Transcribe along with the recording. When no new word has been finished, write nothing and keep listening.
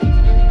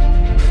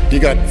You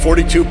got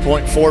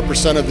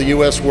 42.4% of the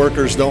U.S.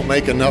 workers don't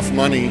make enough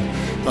money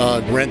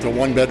to rent a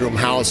one-bedroom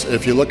house.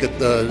 If you look at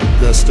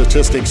the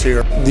statistics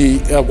here.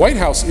 The White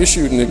House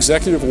issued an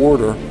executive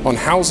order on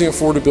housing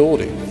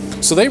affordability.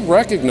 So they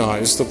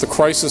recognize that the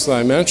crisis that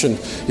I mentioned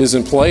is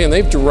in play, and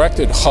they've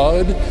directed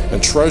HUD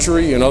and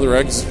Treasury and other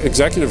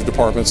executive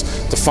departments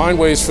to find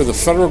ways for the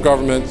federal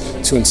government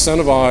to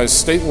incentivize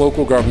state and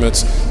local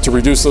governments to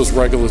reduce those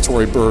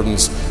regulatory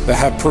burdens that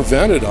have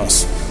prevented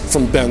us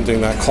from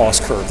bending that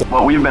cost curve.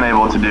 What we've been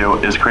able to do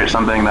is create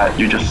something that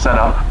you just set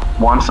up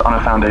once on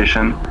a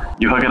foundation.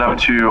 You hook it up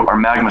to our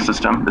Magma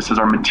system. This is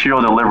our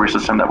material delivery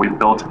system that we've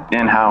built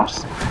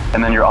in-house,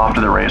 and then you're off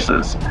to the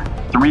races.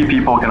 3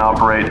 people can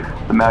operate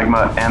the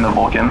Magma and the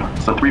Vulcan,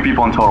 so 3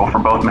 people in total for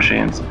both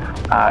machines,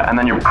 and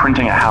then you're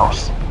printing a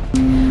house.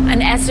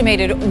 An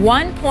estimated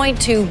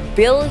 1.2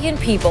 billion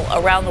people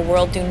around the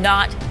world do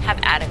not have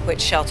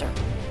adequate shelter.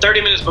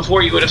 30 minutes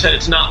before you would have said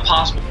it's not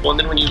possible, and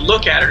then when you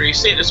look at it or you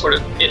see it, it's sort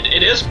of,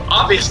 it is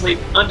obviously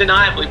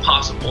undeniably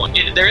possible.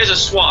 There is a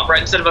swap, right?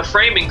 Instead of a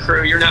framing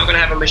crew, you're now going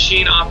to have a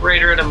machine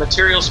operator and a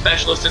material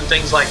specialist and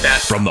things like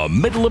that. From the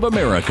middle of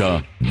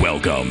America,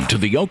 welcome to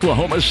the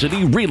Oklahoma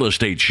City Real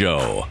Estate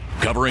Show,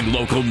 covering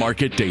local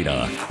market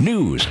data,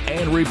 news,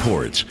 and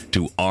reports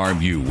to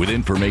arm you with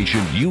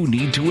information you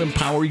need to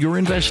empower your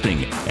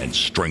investing and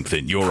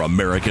strengthen your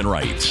American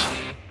rights.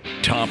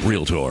 Top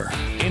realtor,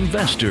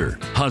 investor,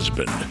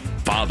 husband,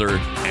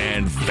 father,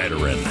 and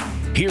veteran.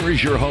 Here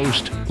is your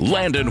host,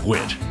 Landon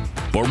Witt.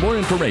 For more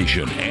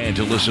information and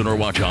to listen or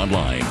watch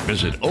online,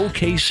 visit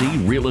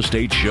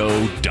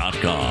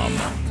okcrealestateshow.com.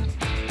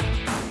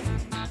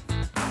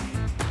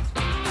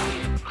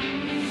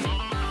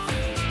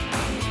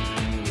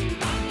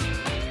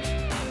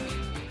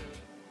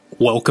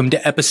 Welcome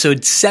to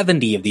episode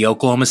 70 of the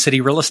Oklahoma City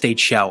Real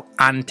Estate Show.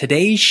 On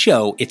today's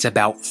show, it's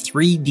about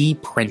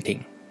 3D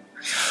printing.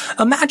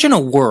 Imagine a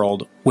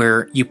world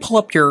where you pull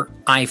up your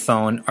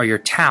iPhone or your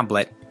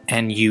tablet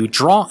and you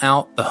draw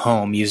out the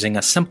home using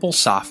a simple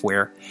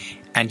software,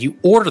 and you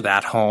order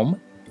that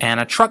home, and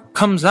a truck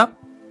comes up,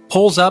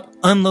 pulls up,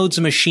 unloads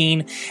a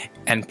machine,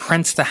 and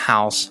prints the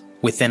house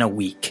within a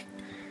week.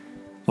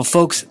 Well,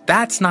 folks,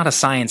 that's not a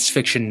science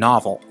fiction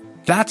novel.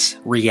 That's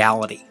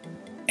reality.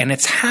 And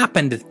it's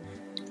happened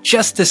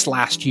just this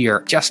last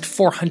year, just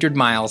 400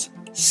 miles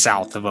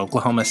south of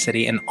Oklahoma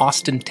City in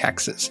Austin,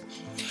 Texas.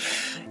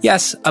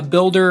 Yes, a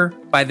builder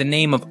by the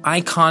name of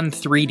Icon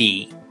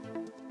 3D,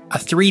 a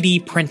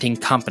 3D printing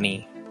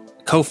company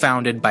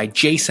co-founded by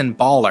Jason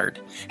Ballard,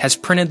 has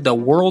printed the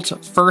world's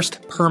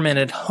first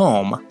permanent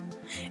home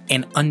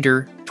in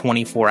under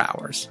 24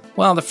 hours.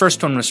 Well, the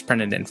first one was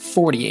printed in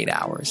 48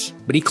 hours,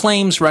 but he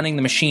claims running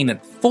the machine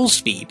at full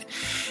speed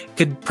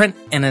could print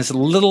in as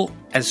little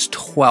as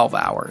 12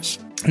 hours.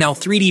 Now,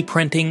 3D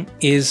printing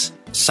is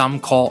some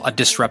call a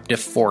disruptive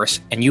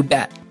force, and you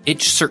bet,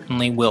 it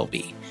certainly will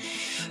be.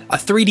 A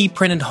 3D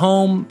printed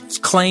home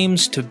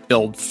claims to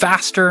build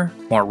faster,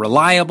 more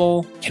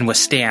reliable, can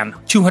withstand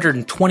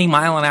 220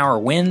 mile an hour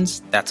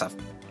winds, that's a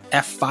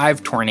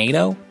F5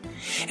 tornado,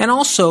 and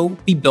also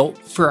be built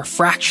for a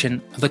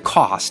fraction of the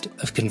cost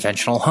of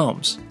conventional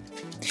homes.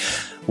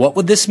 What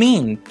would this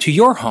mean to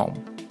your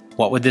home?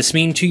 What would this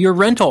mean to your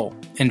rental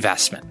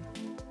investment?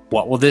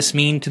 What will this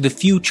mean to the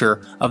future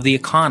of the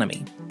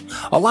economy?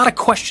 A lot of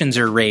questions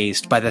are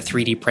raised by the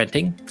 3D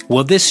printing.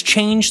 Will this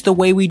change the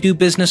way we do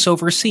business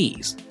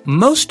overseas?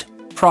 Most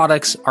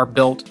products are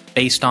built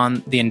based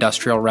on the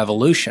Industrial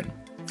Revolution.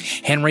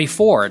 Henry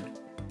Ford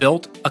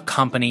built a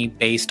company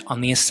based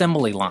on the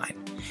assembly line,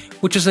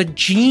 which is a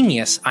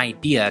genius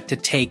idea to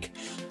take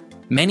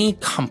many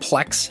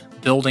complex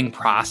building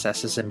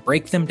processes and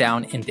break them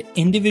down into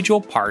individual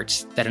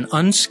parts that an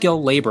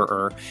unskilled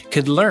laborer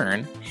could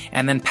learn,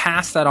 and then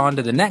pass that on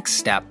to the next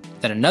step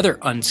that another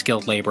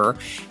unskilled laborer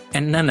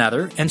and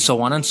another, and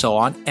so on and so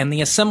on, and the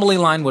assembly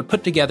line would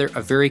put together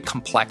a very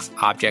complex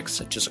object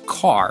such as a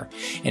car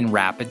in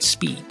rapid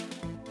speed.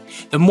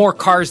 The more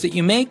cars that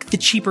you make, the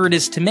cheaper it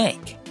is to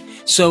make.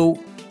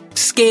 So,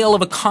 scale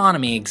of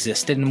economy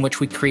existed in which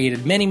we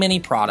created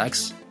many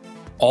products,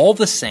 all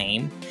the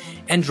same,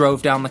 and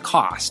drove down the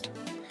cost.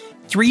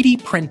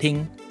 3D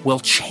printing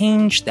will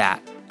change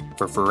that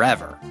for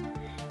forever.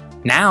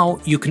 Now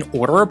you can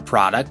order a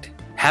product,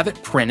 have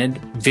it printed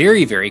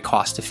very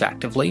cost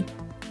effectively,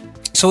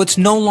 so it's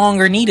no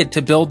longer needed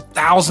to build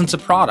thousands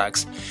of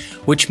products,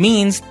 which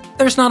means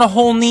there's not a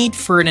whole need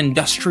for an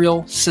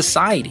industrial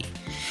society.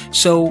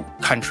 So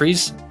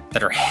countries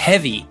that are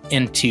heavy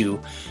into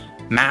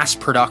mass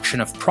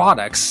production of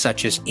products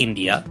such as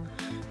India,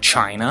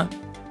 China,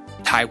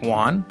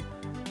 Taiwan,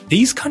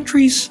 these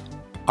countries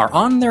are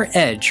on their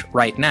edge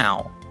right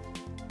now,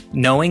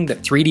 knowing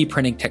that 3D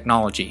printing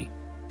technology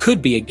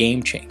could be a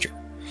game changer.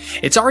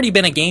 It's already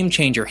been a game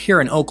changer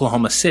here in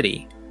Oklahoma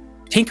City.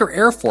 Tinker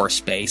Air Force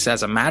Base,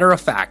 as a matter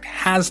of fact,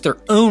 has their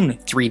own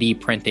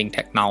 3D printing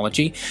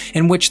technology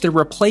in which they're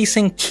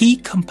replacing key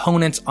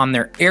components on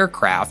their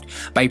aircraft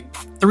by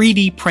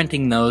 3D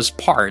printing those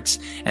parts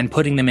and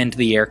putting them into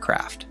the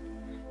aircraft.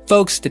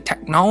 Folks, the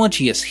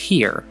technology is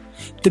here,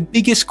 The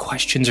biggest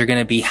questions are going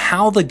to be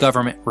how the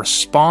government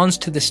responds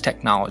to this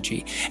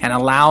technology and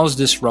allows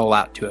this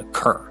rollout to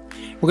occur.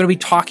 We're going to be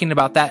talking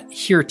about that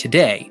here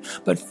today.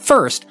 But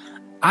first,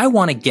 I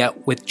want to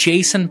get with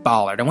Jason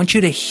Ballard. I want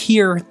you to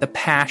hear the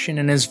passion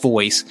in his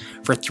voice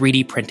for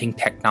 3D printing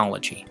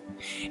technology.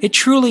 It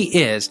truly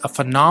is a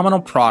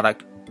phenomenal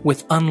product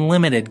with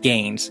unlimited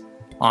gains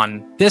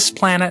on this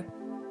planet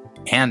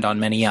and on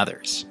many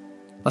others.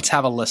 Let's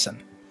have a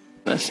listen.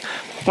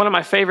 One of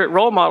my favorite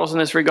role models in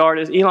this regard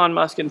is Elon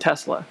Musk and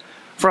Tesla.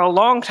 For a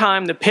long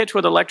time, the pitch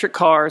with electric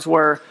cars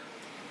were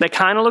they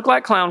kind of look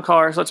like clown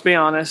cars, let's be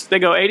honest. They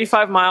go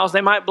 85 miles.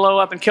 They might blow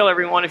up and kill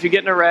everyone if you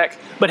get in a wreck.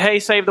 But hey,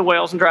 save the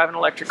whales and drive an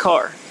electric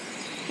car.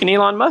 And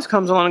Elon Musk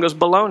comes along and goes,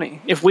 baloney.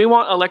 If we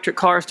want electric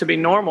cars to be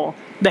normal,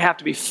 they have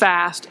to be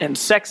fast and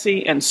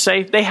sexy and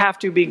safe. They have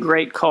to be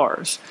great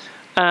cars.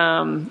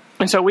 And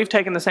so we've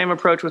taken the same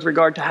approach with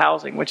regard to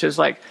housing, which is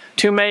like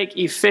to make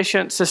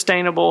efficient,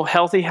 sustainable,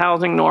 healthy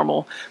housing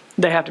normal,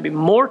 they have to be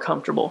more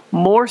comfortable,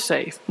 more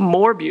safe,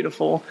 more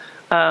beautiful,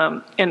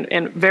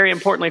 and very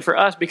importantly for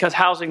us, because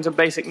housing is a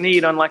basic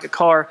need, unlike a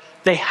car,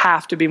 they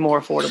have to be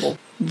more affordable.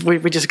 We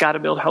just got to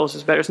build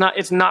houses better.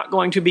 It's not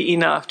going to be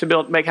enough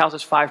to make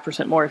houses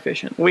 5% more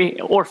efficient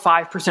or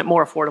 5%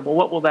 more affordable.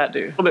 What will that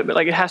do? But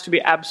it has to be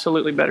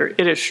absolutely better.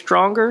 It is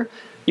stronger.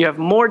 You have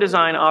more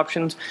design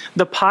options.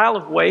 The pile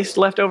of waste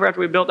left over after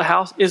we built the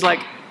house is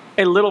like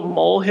a little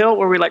molehill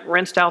where we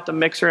rinsed out the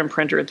mixer and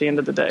printer at the end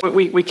of the day.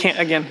 We can't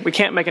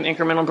make an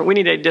incremental, but we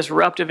need a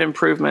disruptive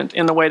improvement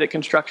in the way that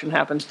construction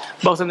happens,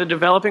 both in the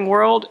developing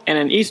world and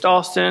in East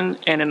Austin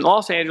and in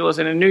Los Angeles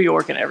and in New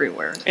York and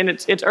everywhere. And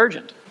it's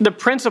urgent. The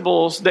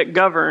principles that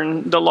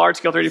govern the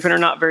large-scale 3D printer are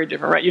not very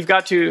different, right? You've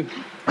got to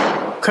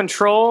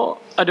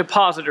control a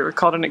depositor,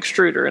 called an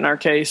extruder in our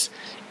case,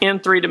 in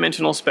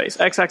three-dimensional space.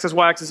 X-axis,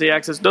 Y-axis,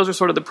 Z-axis. Those are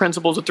sort of the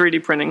principles of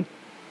 3D printing.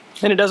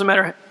 And it doesn't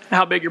matter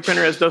how big your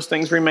printer is, those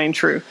things remain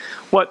true.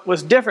 What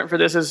was different for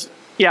this is,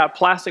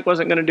 plastic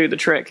wasn't going to do the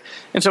trick.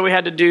 And so we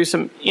had to do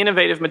some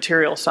innovative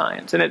material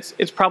science. And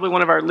it's probably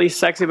one of our least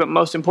sexy but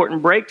most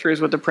important breakthroughs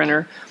with the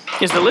printer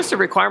is the list of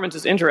requirements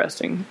is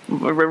interesting.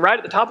 Right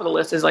at the top of the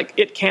list is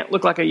it can't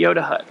look like a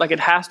Yoda hut. It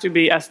has to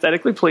be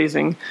aesthetically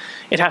pleasing.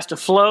 It has to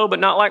flow, but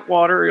not like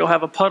water, or you'll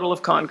have a puddle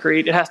of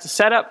concrete. It has to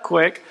set up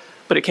quick,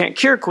 but it can't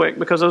cure quick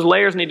because those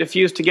layers need to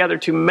fuse together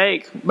to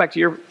make, back to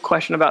your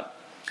question about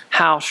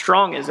how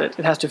strong is it?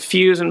 It has to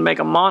fuse and make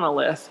a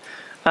monolith.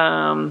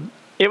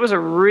 It was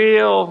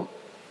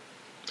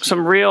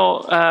some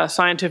real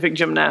scientific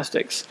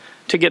gymnastics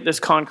to get this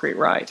concrete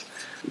right.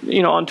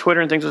 On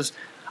Twitter and things,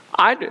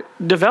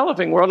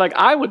 developing world,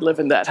 I would live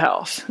in that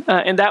house.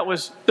 And that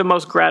was the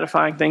most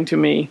gratifying thing to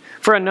me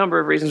for a number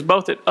of reasons,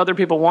 both that other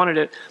people wanted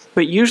it,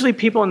 but usually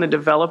people in the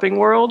developing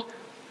world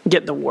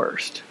get the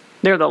worst.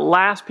 They're the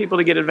last people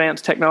to get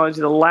advanced technology,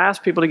 the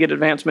last people to get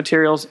advanced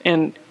materials,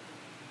 and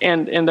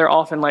they're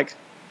often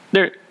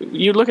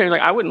you look at it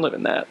I wouldn't live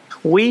in that.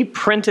 We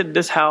printed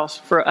this house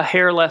for a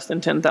hair less than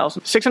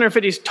 10,000.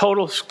 650's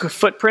total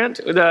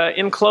footprint. The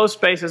enclosed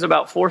space is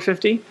about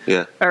 450.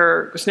 Yeah.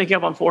 Or sneaking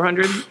up on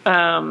 400.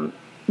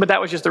 But that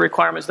was just the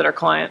requirements that our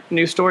client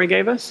News Story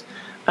gave us.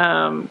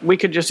 We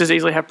could just as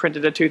easily have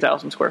printed a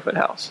 2,000 square foot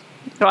house.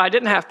 So I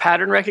didn't have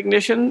pattern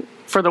recognition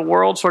for the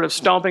world sort of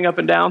stomping up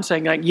and down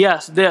saying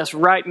yes, this,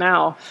 right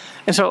now.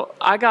 And so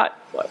I got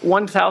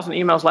 1,000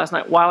 emails last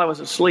night while I was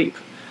asleep.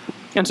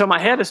 And so my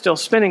head is still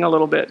spinning a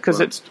little bit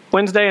because It's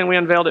Wednesday and we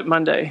unveiled it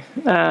Monday.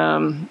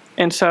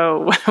 And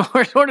so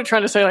we're sort of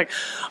trying to say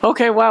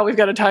okay, wow, we've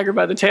got a tiger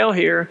by the tail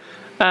here.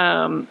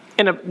 And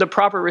the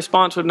proper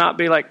response would not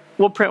be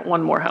we'll print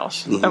one more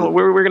house. Mm-hmm. And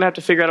we're going to have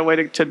to figure out a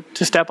way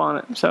to step on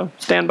it. So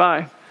stand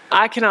by.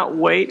 I cannot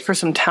wait for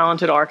some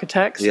talented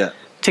architects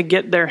to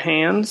get their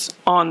hands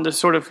on the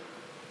sort of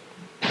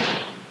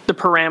the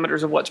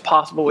parameters of what's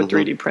possible with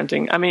 3D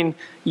printing. I mean,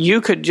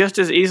 you could just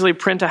as easily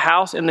print a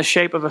house in the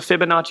shape of a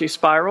Fibonacci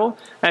spiral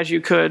as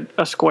you could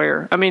a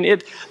square. I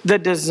mean, the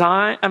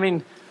design,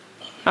 I'm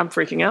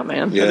freaking out,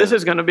 man. Yeah. This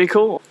is going to be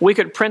cool. We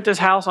could print this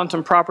house on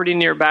some property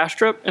near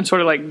Bastrop and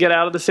sort of get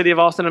out of the city of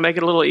Austin and make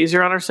it a little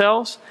easier on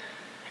ourselves.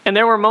 And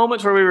there were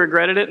moments where we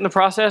regretted it in the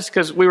process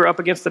because we were up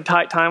against the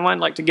tight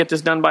timeline, to get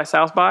this done by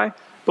South by.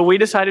 But we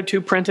decided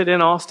to print it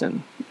in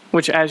Austin,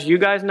 which, as you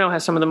guys know,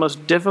 has some of the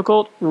most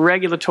difficult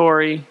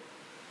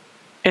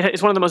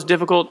it's one of the most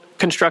difficult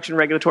construction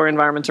regulatory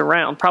environments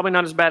around. Probably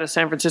not as bad as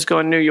San Francisco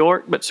and New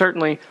York, but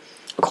certainly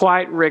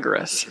quite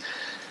rigorous.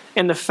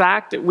 And the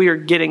fact that we are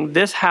getting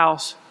this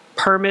house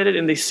permitted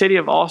in the city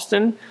of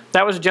Austin,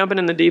 that was jumping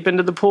in the deep end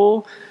of the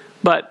pool,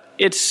 but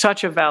it's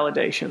such a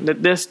validation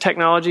that this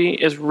technology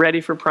is ready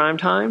for prime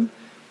time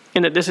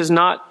and that this is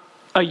not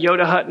a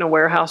Yoda hut in a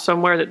warehouse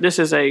somewhere, that this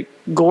is a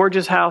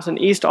gorgeous house in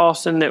East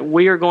Austin that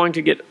we are going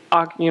to get,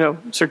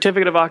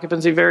 certificate of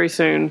occupancy very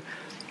soon.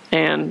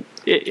 And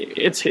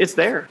it's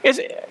there.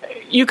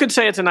 You could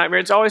say it's a nightmare.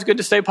 It's always good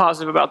to stay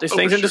positive about these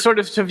things and to sort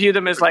of to view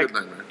them as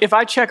if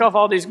I check off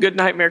all these good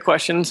nightmare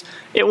questions,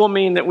 it will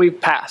mean that we've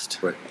passed.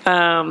 Right.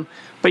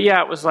 But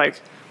it was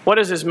what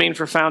does this mean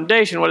for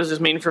foundation? What does this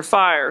mean for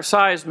fire,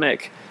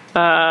 seismic?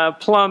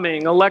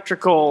 plumbing,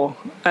 electrical,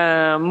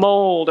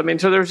 mold. I mean,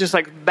 so there was just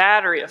like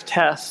battery of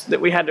tests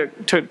that we had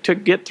to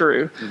get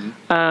through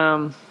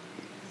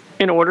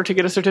in order to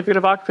get a certificate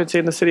of occupancy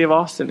in the city of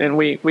Austin. And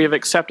we have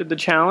accepted the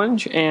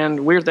challenge,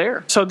 and we're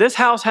there. So this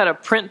house had a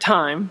print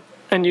time,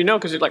 and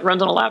because it like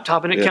runs on a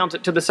laptop, and it counts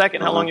it to the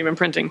second how long you've been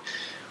printing.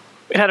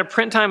 It had a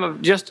print time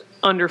of just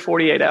under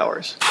 48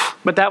 hours.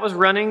 But that was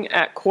running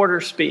at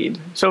quarter speed.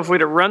 So if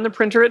we'd have run the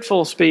printer at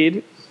full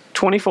speed,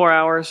 24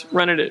 hours,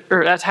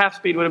 that's half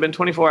speed would have been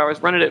 24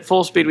 hours. Run it at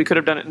full speed, we could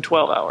have done it in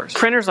 12 hours.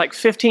 Printer's like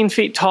 15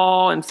 feet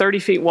tall and 30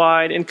 feet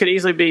wide and could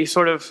easily be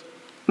sort of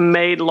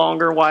made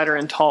longer, wider,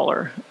 and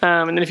taller.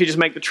 And then if you just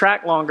make the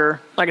track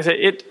longer, like I said,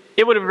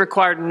 it would have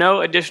required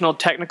no additional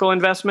technical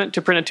investment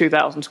to print a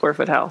 2,000 square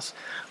foot house.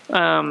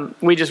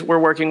 We're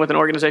working with an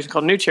organization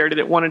called New Charity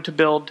that wanted to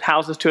build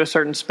houses to a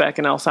certain spec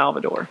in El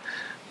Salvador.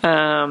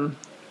 And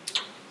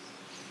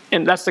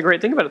that's the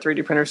great thing about a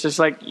 3D printer. It's just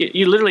like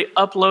you literally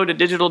upload a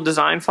digital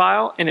design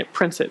file and it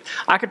prints it.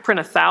 I could print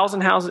 1,000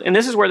 houses, and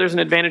this is where there's an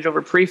advantage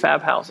over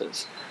prefab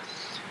houses.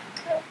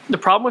 The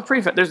problem with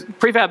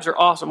prefabs are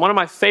awesome. One of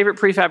my favorite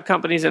prefab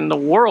companies in the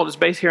world is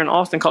based here in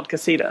Austin called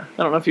Casita.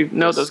 I don't know if you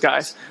know those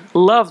guys.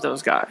 Love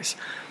those guys.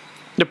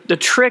 The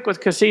trick with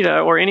Casita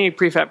or any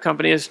prefab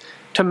company is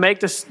to make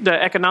the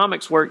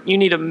economics work, you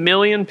need 1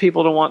 million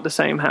people to want the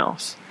same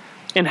house.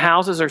 And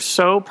houses are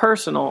so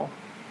personal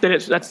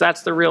that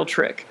that's the real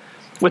trick.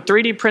 With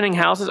 3D printing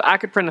houses, I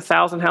could print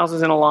 1,000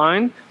 houses in a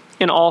line,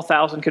 and all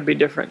 1,000 could be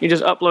different. You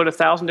just upload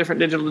 1,000 different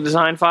digital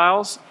design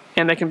files,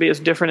 and they can be as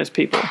different as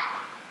people.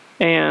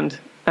 And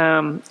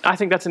I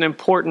think that's an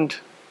important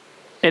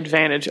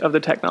advantage of the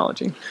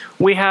technology.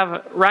 We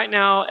have right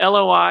now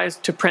LOIs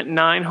to print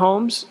 9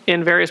 homes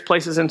in various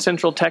places in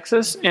Central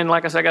Texas. And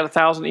like I said, I got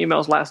 1,000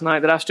 emails last night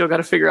that I've still got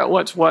to figure out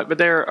what's what. But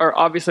there are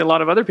obviously a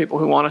lot of other people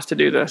who want us to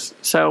do this.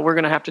 So we're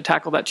going to have to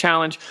tackle that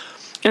challenge.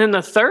 And then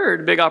the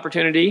third big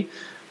opportunity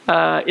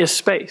is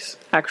space,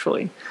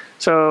 actually.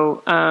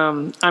 So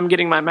I'm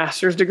getting my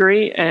master's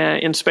degree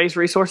in space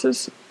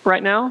resources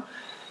right now.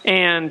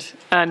 And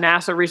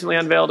NASA recently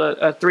unveiled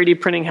a 3D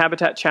printing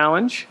habitat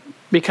challenge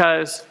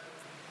because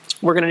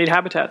we're going to need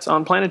habitats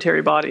on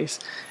planetary bodies.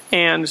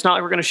 And it's not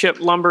like we're going to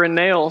ship lumber and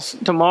nails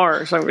to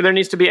Mars. So there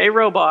needs to be a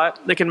robot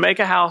that can make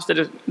a house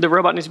the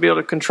robot needs to be able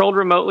to control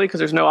remotely because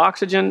there's no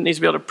oxygen. It needs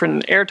to be able to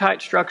print an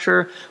airtight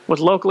structure with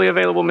locally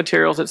available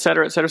materials, et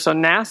cetera, et cetera. So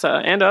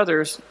NASA and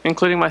others,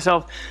 including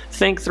myself,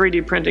 think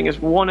 3D printing is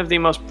one of the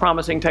most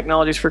promising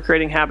technologies for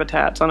creating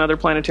habitats on other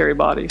planetary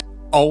bodies.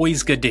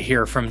 Always good to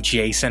hear from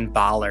Jason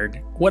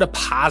Ballard. What a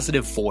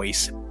positive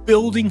voice,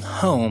 building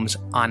homes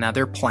on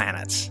other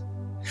planets.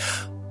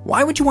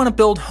 Why would you want to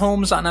build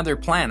homes on other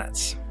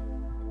planets?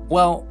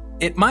 Well,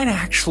 it might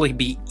actually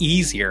be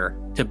easier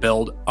to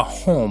build a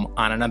home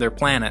on another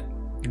planet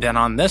than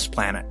on this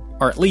planet,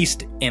 or at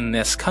least in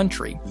this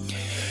country.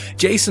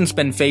 Jason's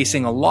been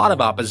facing a lot of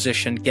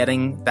opposition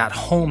getting that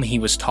home he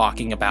was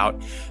talking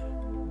about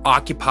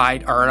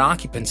occupied or an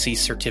occupancy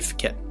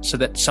certificate so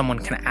that someone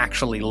can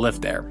actually live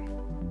there.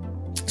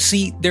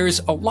 See, there's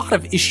a lot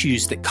of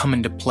issues that come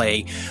into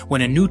play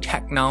when a new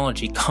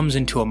technology comes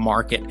into a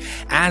market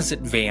as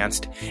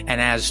advanced and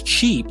as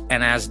cheap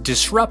and as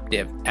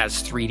disruptive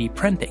as 3D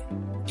printing.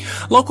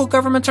 Local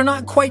governments are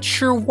not quite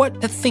sure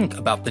what to think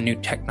about the new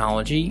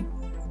technology.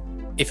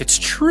 If it's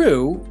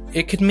true,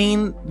 it could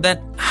mean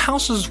that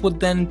houses would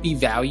then be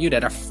valued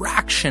at a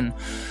fraction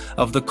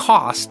of the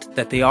cost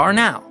that they are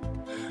now.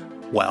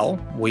 Well,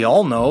 we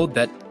all know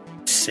that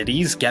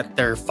cities get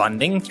their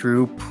funding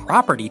through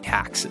property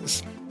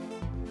taxes.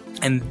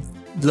 And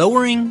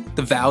lowering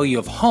the value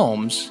of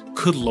homes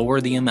could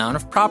lower the amount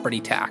of property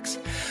tax,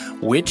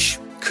 which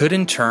could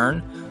in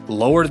turn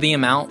lower the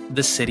amount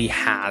the city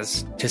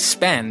has to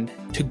spend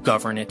to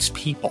govern its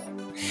people.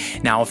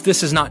 Now, if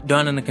this is not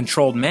done in a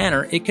controlled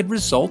manner, it could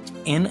result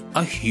in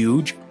a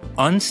huge,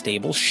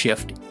 unstable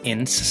shift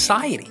in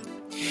society.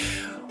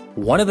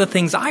 One of the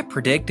things I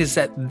predict is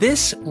that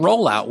this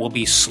rollout will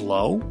be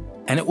slow,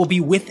 and it will be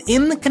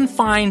within the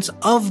confines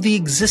of the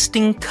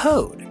existing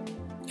code.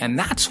 And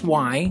that's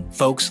why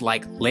folks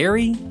like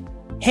Larry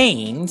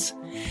Haynes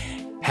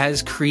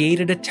has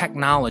created a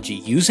technology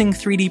using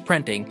 3D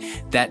printing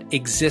that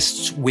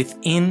exists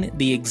within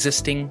the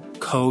existing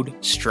code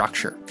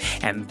structure.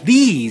 And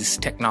these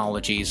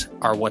technologies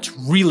are what's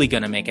really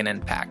going to make an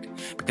impact.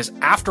 Because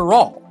after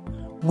all,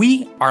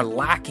 we are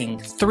lacking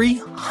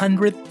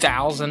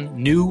 300,000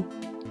 new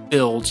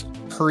builds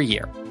per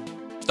year.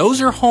 Those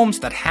are homes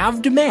that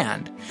have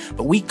demand,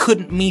 but we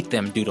couldn't meet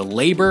them due to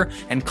labor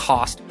and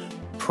cost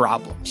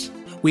problems.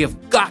 We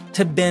have got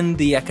to bend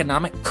the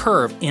economic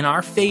curve in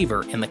our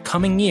favor in the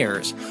coming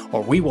years,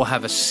 or we will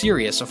have a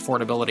serious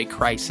affordability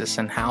crisis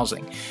in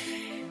housing.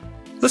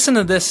 Listen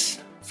to this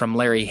from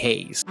Larry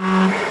Hayes.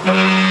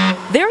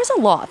 There is a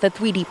lot that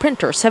 3D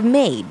printers have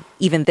made,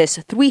 even this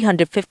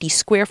 350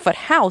 square foot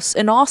house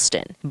in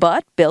Austin.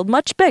 But build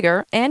much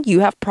bigger and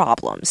you have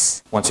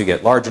problems. Once you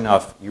get large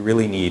enough, you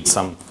really need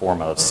some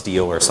form of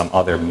steel or some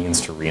other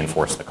means to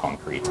reinforce the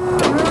concrete.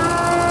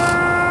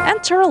 And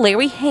Enter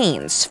Larry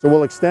Haynes, So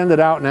we'll extend it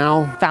out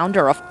now.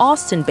 founder of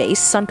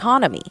Austin-based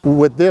Sunconomy.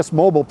 With this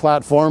mobile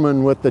platform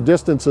and with the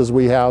distances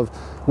we have,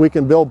 we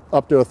can build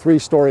up to a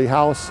 3-story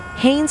house.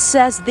 Haynes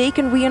says they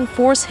can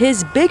reinforce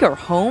his bigger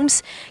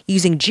homes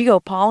using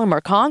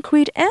geopolymer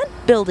concrete and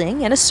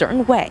building in a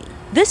certain way.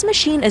 This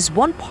machine is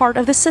one part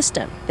of the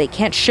system. They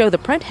can't show the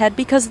print head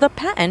because the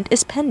patent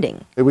is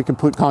pending. We can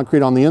put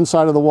concrete on the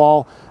inside of the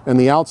wall and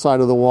the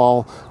outside of the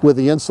wall with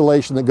the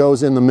insulation that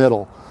goes in the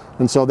middle.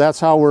 And so that's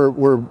how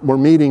we're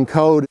meeting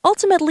code.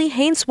 Ultimately,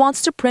 Haynes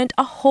wants to print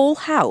a whole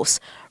house,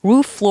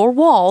 roof, floor,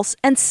 walls,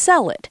 and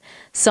sell it,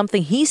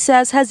 something he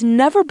says has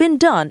never been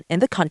done in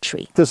the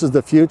country. This is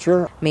the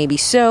future. Maybe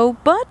so,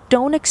 but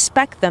don't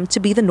expect them to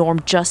be the norm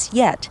just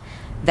yet.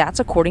 That's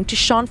according to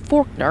Sean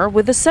Faulkner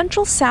with the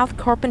Central South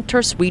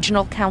Carpenters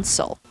Regional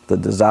Council. The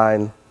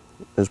design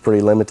is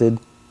pretty limited.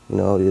 You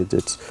know,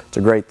 it's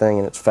a great thing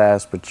and it's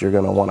fast, but you're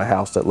going to want a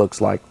house that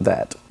looks like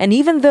that. And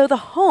even though the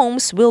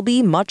homes will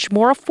be much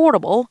more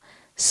affordable,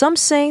 some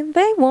say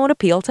they won't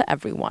appeal to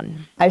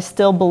everyone. I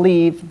still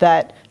believe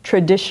that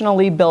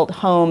traditionally built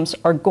homes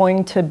are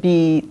going to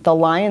be the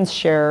lion's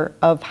share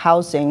of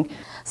housing.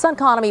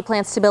 Sunconomy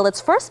plans to build its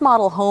first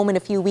model home in a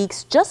few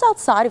weeks just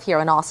outside of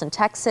here in Austin,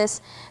 Texas.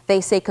 They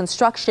say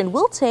construction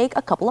will take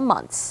a couple of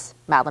months.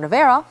 Madeline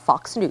Rivera,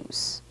 Fox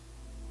News.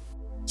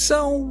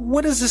 So,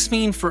 what does this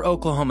mean for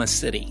Oklahoma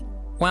City?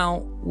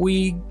 Well,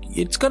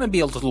 it's going to be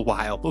a little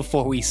while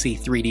before we see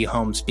 3D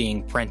homes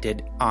being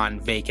printed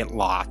on vacant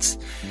lots.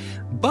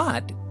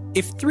 But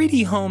if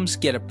 3D homes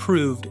get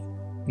approved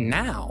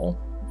now,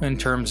 in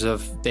terms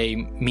of they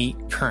meet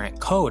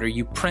current code, or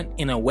you print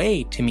in a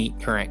way to meet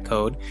current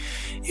code,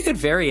 you could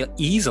very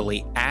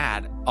easily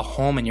add a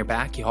home in your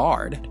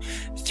backyard.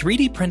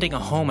 3D printing a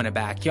home in a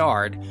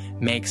backyard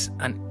makes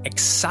an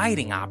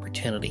exciting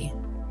opportunity.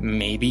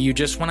 Maybe you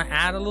just want to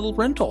add a little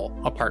rental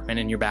apartment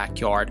in your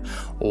backyard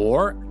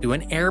or do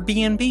an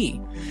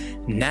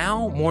Airbnb.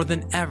 Now more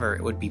than ever,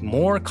 it would be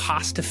more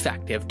cost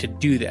effective to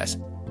do this,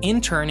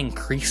 in turn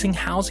increasing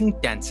housing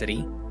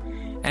density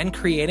and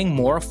creating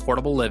more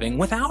affordable living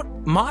without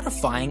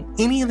modifying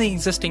any of the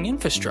existing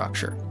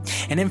infrastructure.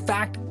 And in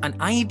fact, an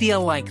idea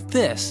like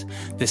this,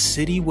 the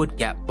city would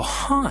get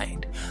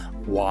behind.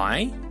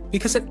 Why?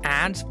 Because it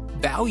adds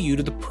value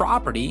to the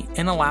property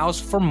and allows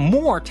for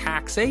more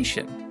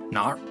taxation,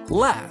 not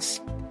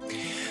less.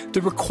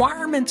 The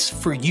requirements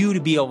for you to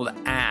be able to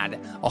add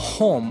a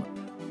home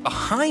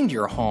behind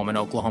your home in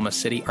Oklahoma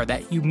City are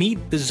that you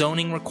meet the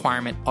zoning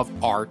requirement of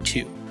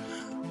R2.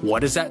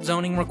 What is that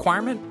zoning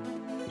requirement?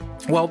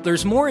 Well,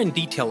 there's more in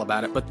detail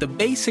about it, but the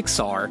basics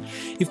are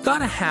you've got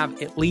to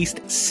have at least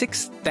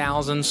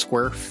 6,000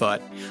 square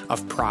foot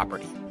of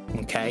property,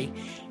 okay?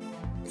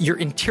 Your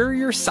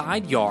interior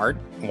side yard,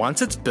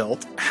 once it's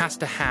built, has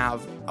to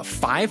have a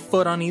 5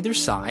 foot on either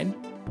side.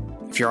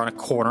 If you're on a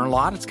corner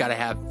lot, it's got to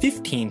have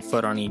 15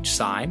 foot on each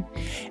side.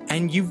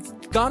 And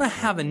you've got to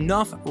have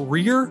enough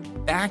rear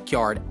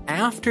backyard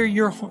after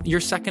your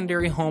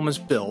secondary home is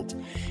built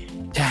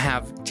to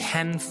have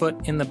 10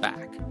 foot in the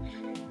back.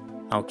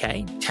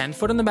 Okay, 10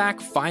 foot in the back,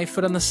 5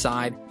 foot on the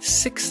side,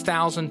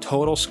 6,000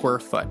 total square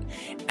foot.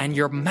 And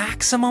your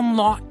maximum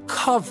lot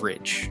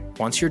coverage,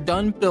 once you're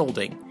done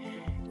building,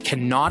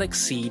 cannot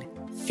exceed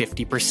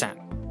 50%.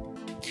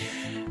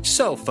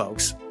 So,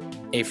 folks,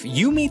 if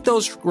you meet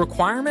those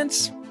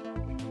requirements,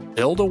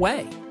 build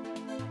away.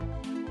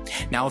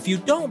 Now, if you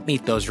don't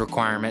meet those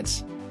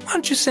requirements, why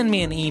don't you send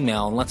me an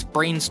email and let's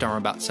brainstorm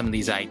about some of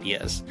these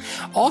ideas.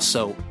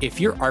 Also,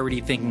 if you're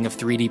already thinking of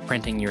 3D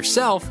printing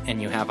yourself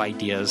and you have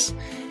ideas,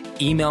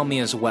 email me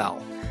as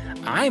well.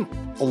 I'm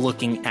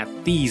looking at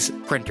these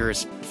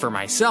printers for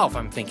myself.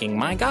 I'm thinking,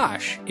 my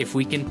gosh, if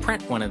we can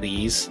print one of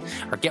these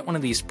or get one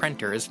of these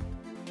printers,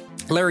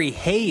 Larry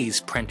Hayes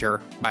printer,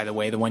 by the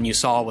way, the one you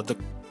saw with the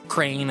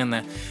crane and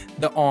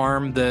the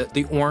arm,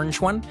 the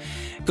orange one,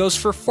 goes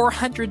for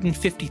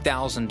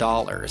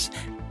 $450,000.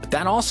 But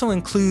that also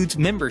includes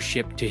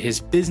membership to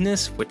his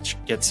business, which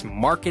gets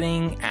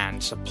marketing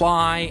and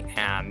supply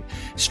and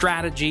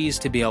strategies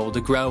to be able to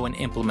grow and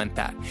implement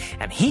that.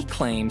 And he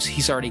claims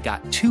he's already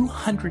got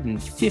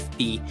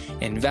 250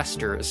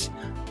 investors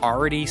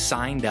already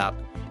signed up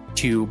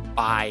to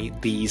buy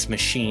these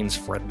machines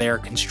for their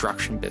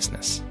construction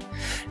business.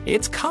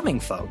 It's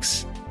coming,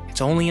 folks. It's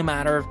only a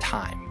matter of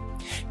time.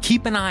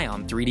 Keep an eye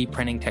on 3D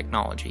printing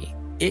technology.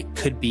 It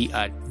could be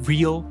a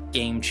real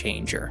game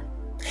changer.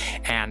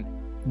 And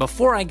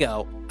before I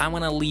go, I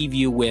want to leave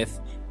you with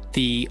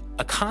the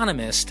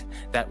economist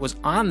that was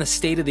on the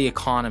State of the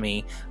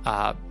Economy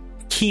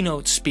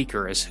keynote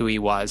speaker, is who he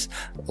was,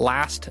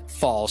 last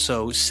fall,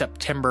 so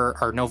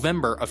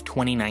November of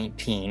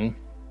 2019.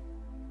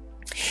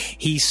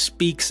 He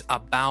speaks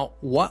about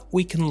what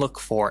we can look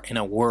for in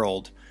a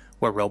world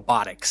where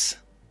robotics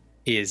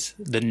is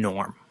the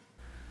norm.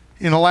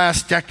 In the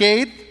last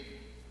decade,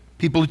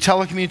 people who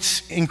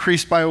telecommute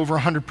increased by over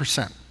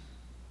 100%.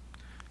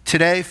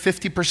 Today,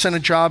 50%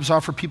 of jobs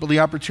offer people the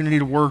opportunity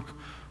to work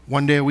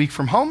 1 day a week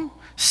from home.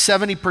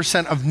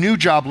 70% of new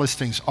job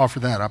listings offer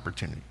that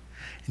opportunity.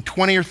 In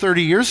 20 or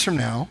 30 years from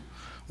now,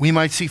 We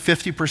might see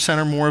 50%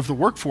 or more of the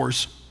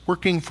workforce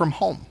working from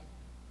home.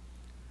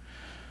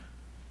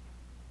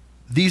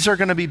 These are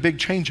going to be big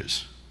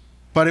changes,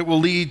 but it will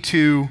lead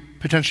to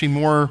potentially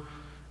more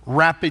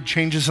rapid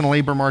changes in the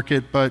labor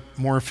market, but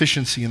more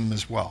efficiency in them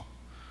as well.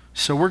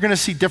 So we're going to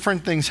see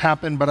different things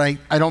happen, but I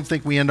don't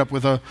think we end up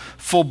with a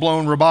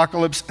full-blown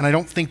robocalypse, and I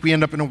don't think we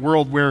end up in a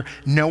world where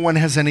no one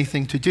has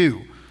anything to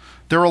do.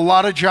 There are a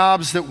lot of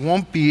jobs that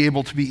won't be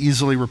able to be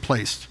easily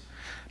replaced.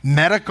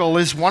 Medical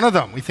is one of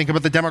them. We think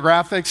about the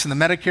demographics and the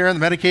Medicare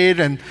and the Medicaid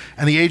and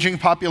the aging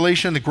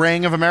population, the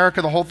graying of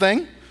America, the whole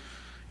thing.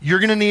 You're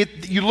going to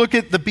need, you look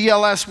at the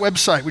BLS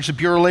website, which is the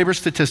Bureau of Labor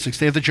Statistics,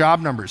 they have the job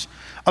numbers.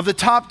 Of the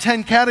top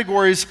 10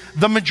 categories,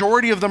 the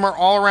majority of them are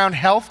all around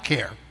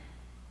healthcare.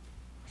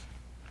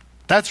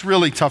 That's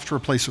really tough to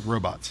replace with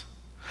robots.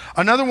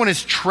 Another one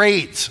is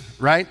trades,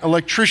 right?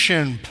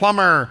 Electrician,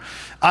 plumber.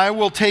 I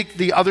will take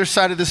the other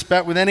side of this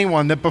bet with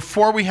anyone that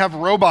before we have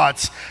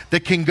robots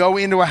that can go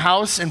into a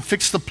house and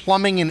fix the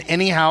plumbing in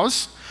any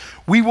house,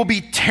 we will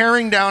be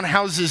tearing down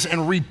houses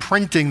and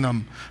reprinting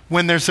them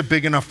when there's a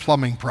big enough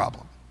plumbing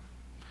problem.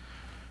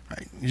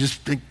 Right? You just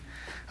think,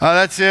 oh,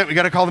 that's it, we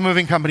got to call the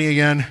moving company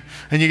again.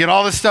 And you get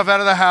all this stuff out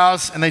of the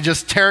house and they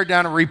just tear it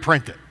down and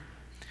reprint it.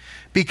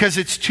 Because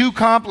it's too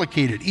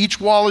complicated.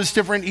 Each wall is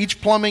different, each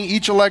plumbing,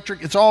 each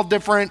electric, it's all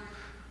different.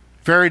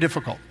 Very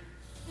difficult.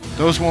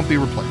 Those won't be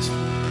replaced.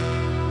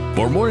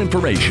 For more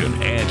information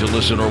and to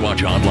listen or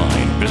watch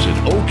online, visit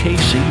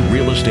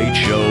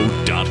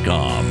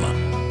OKCRealEstateShow.com.